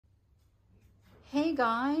Hey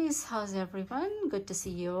guys, how's everyone? Good to see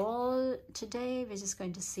you all. Today we're just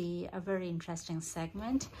going to see a very interesting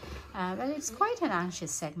segment. Well, it's quite an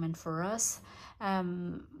anxious segment for us.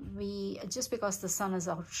 We just because the sun is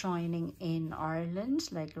out shining in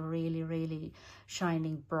Ireland, like really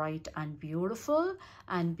shining bright and beautiful,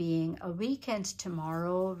 and being a weekend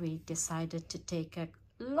tomorrow, we decided to take a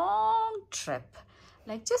long trip,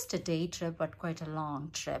 like just a day trip, but quite a long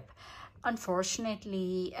trip.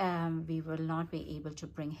 Unfortunately, we will not be able to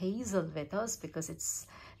bring Hazel with us because it's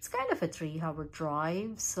kind of a 3-hour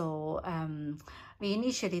drive. So we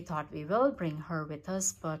initially thought we will bring her with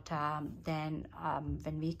us, but then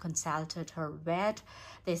when we consulted her vet,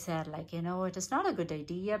 they said, like, you know, it is not a good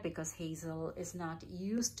idea because Hazel is not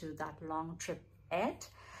used to that long trip yet,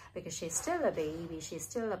 because she's still a baby, she's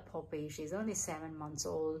still a puppy, she's only 7 months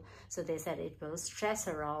old. So they said it will stress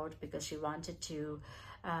her out because she wanted to,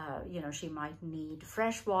 you know, she might need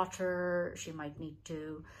fresh water, she might need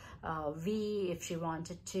to wee if she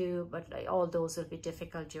wanted to, but like, all those will be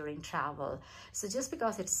difficult during travel. So just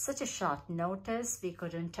because it's such a short notice, we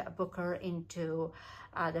couldn't book her into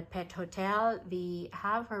the pet hotel. We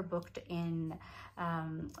have her booked in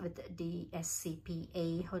with the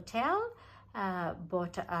SCPA hotel.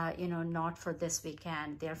 But you know, not for this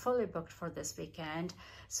weekend. They're fully booked for this weekend.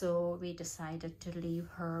 So we decided to leave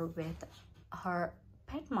her with her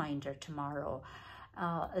pet minder tomorrow,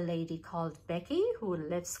 a lady called Becky who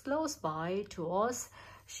lives close by to us.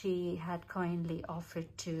 She had kindly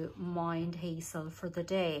offered to mind Hazel for the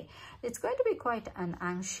day. It's going to be quite an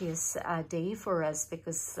anxious day for us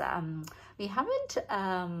because we haven't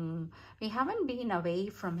been away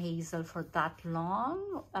from Hazel for that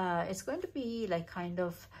long. It's going to be like kind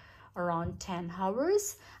of around 10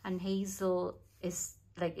 hours, and Hazel is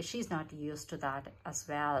like, she's not used to that as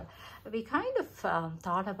well. We kind of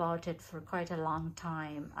thought about it for quite a long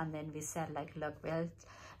time, and then we said, like, look,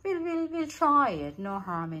 we'll try it. No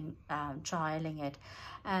harm in trialing it.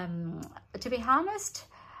 To be honest,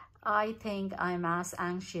 I think I'm as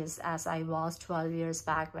anxious as I was 12 years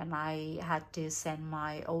back when I had to send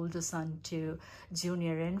my older son to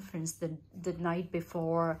junior infants the night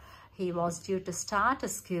before he was due to start a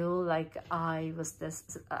school. Like, I was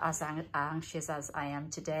as anxious as I am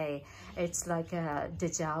today. It's like a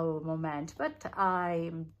deja vu moment, but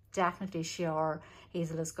I'm definitely sure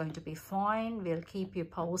Hazel is going to be fine. We'll keep you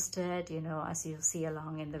posted, you know, as you see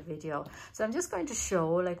along in the video. So I'm just going to show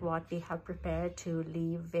like what we have prepared to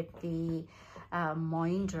leave with the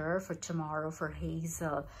minder for tomorrow for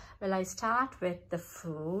Hazel. Well, I start with the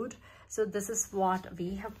food. So this is what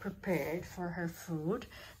we have prepared for her food.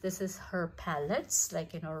 This is her pellets,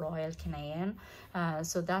 like, you know, Royal Canin.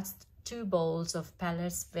 So that's 2 bowls of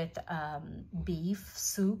pellets with beef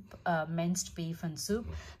soup, minced beef and soup.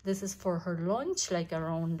 This is for her lunch, like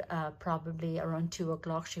around probably around 2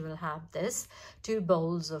 o'clock she will have this. 2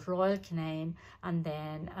 bowls of Royal Canin, and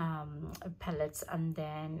then pellets, and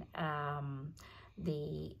then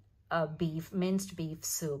the minced beef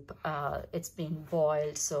soup. It's been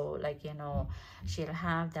boiled, so, like, you know, she'll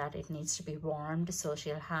have that. It needs to be warmed, so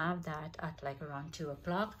she'll have that at like around 2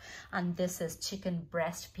 o'clock. And this is chicken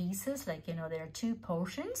breast pieces, like, you know, there are 2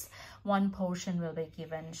 portions. 1 portion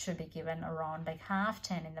should be given around like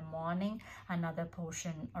 10:30 in the morning, another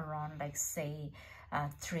portion around like, say,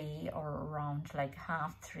 3 or around like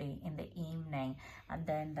 3:30 in the evening. And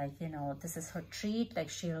then, like, you know, this is her treat. Like,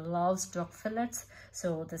 she loves duck fillets,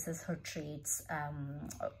 so this is her treats.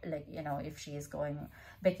 Like, you know, if she is going,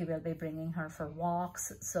 Becky will be bringing her for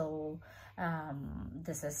walks, so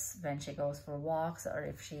this is when she goes for walks, or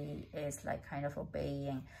if she is like kind of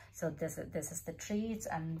obeying. So this is the treats,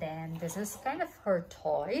 and then this is kind of her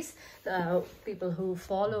toys. The people who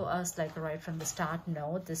follow us like right from the start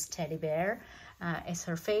know this teddy bear is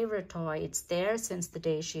her favorite toy. It's there since the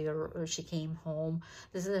day she came home.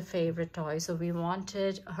 This is a favorite toy, so we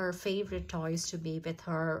wanted her favorite toys to be with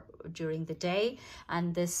her during the day.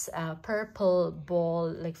 And this purple ball,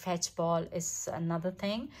 like fetch ball, is another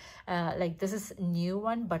thing. Like, this is a new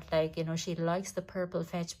one, but, like, you know, she likes the purple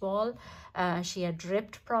fetch ball. She had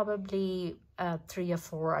dripped probably 3 or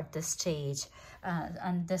 4 at this stage,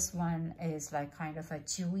 and this one is like kind of a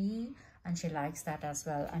chewy, and she likes that as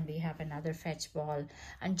well. And we have another fetch ball.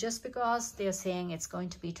 And just because they're saying it's going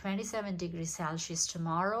to be 27 degrees Celsius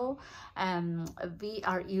tomorrow, we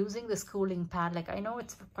are using this cooling pad. Like, I know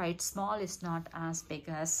it's quite small, it's not as big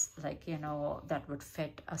as, like, you know, that would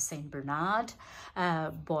fit a St. Bernard,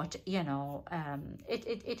 but, you know,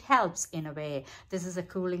 it helps in a way. This is a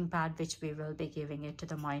cooling pad which we will be giving it to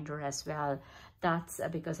the minder as well. that's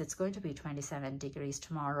because it's going to be 27 degrees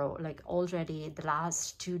tomorrow. Like already the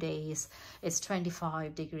last 2 days it's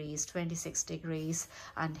 25 degrees, 26 degrees,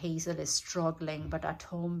 and Hazel is struggling, but at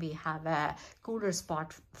home we have a cooler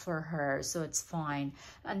spot for her, so it's fine.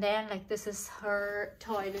 And then like this is her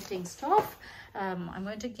toileting stuff. I'm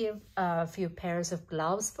going to give a few pairs of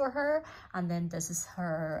gloves for her, and then this is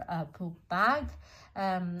her poop bag.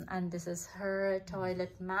 And this is her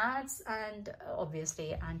toilet mats, and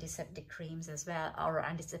obviously antiseptic creams as well, or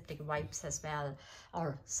antiseptic wipes as well,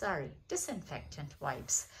 or sorry, disinfectant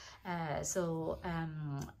wipes.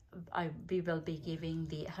 We will be giving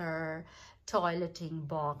her toileting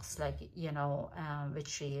box, like, you know, which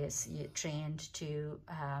she is trained to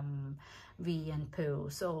wee and poo.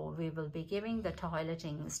 So we will be giving the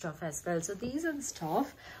toileting stuff as well. So these are the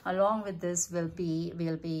stuff. Along with this, we'll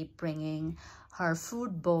be bringing her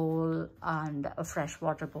food bowl and a fresh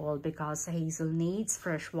water bowl, because Hazel needs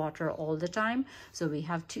fresh water all the time. So we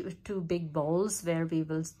have two big bowls where we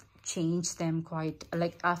will change them quite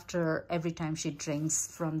like after every time she drinks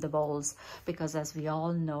from the bowls, because as we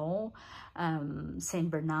all know, St.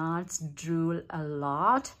 Bernards drool a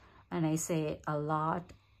lot, and I say a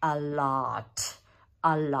lot,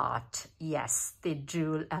 yes, they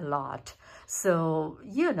drool a lot. So,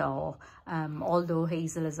 you know, although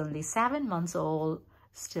Hazel is only 7 months old,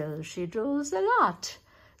 still she drools a lot.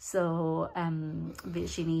 So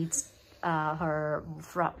she needs her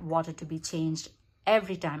water to be changed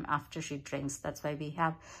every time after she drinks. That's why we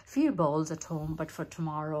have few bowls at home. But for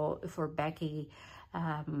tomorrow, for Becky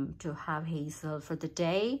to have Hazel for the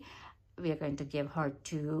day, we are going to give her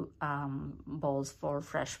 2 bowls for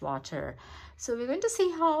fresh water. So we're going to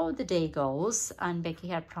see how the day goes, and Becky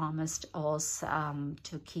had promised us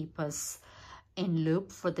to keep us in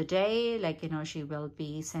loop for the day. Like, you know, she will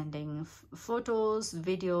be sending photos,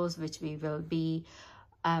 videos, which we will be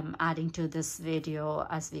adding to this video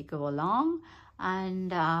as we go along.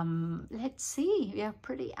 And let's see, we are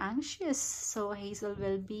pretty anxious. So Hazel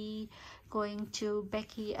will be going to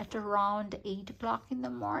Becky at around 8 o'clock in the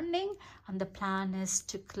morning, and the plan is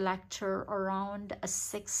to collect her around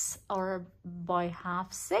 6 or by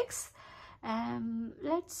 5:30.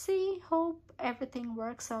 Let's see, hope everything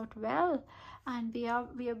works out well. And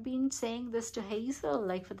we have been saying this to Hazel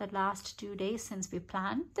like for the last 2 days since we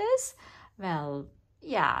planned this. Well,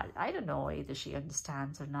 yeah, I don't know either she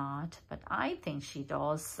understands or not, but I think she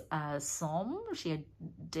does some. She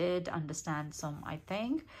did understand some, I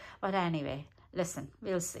think. But anyway, listen,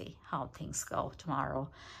 we'll see how things go tomorrow.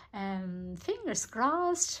 Fingers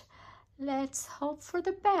crossed. Let's hope for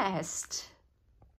the best.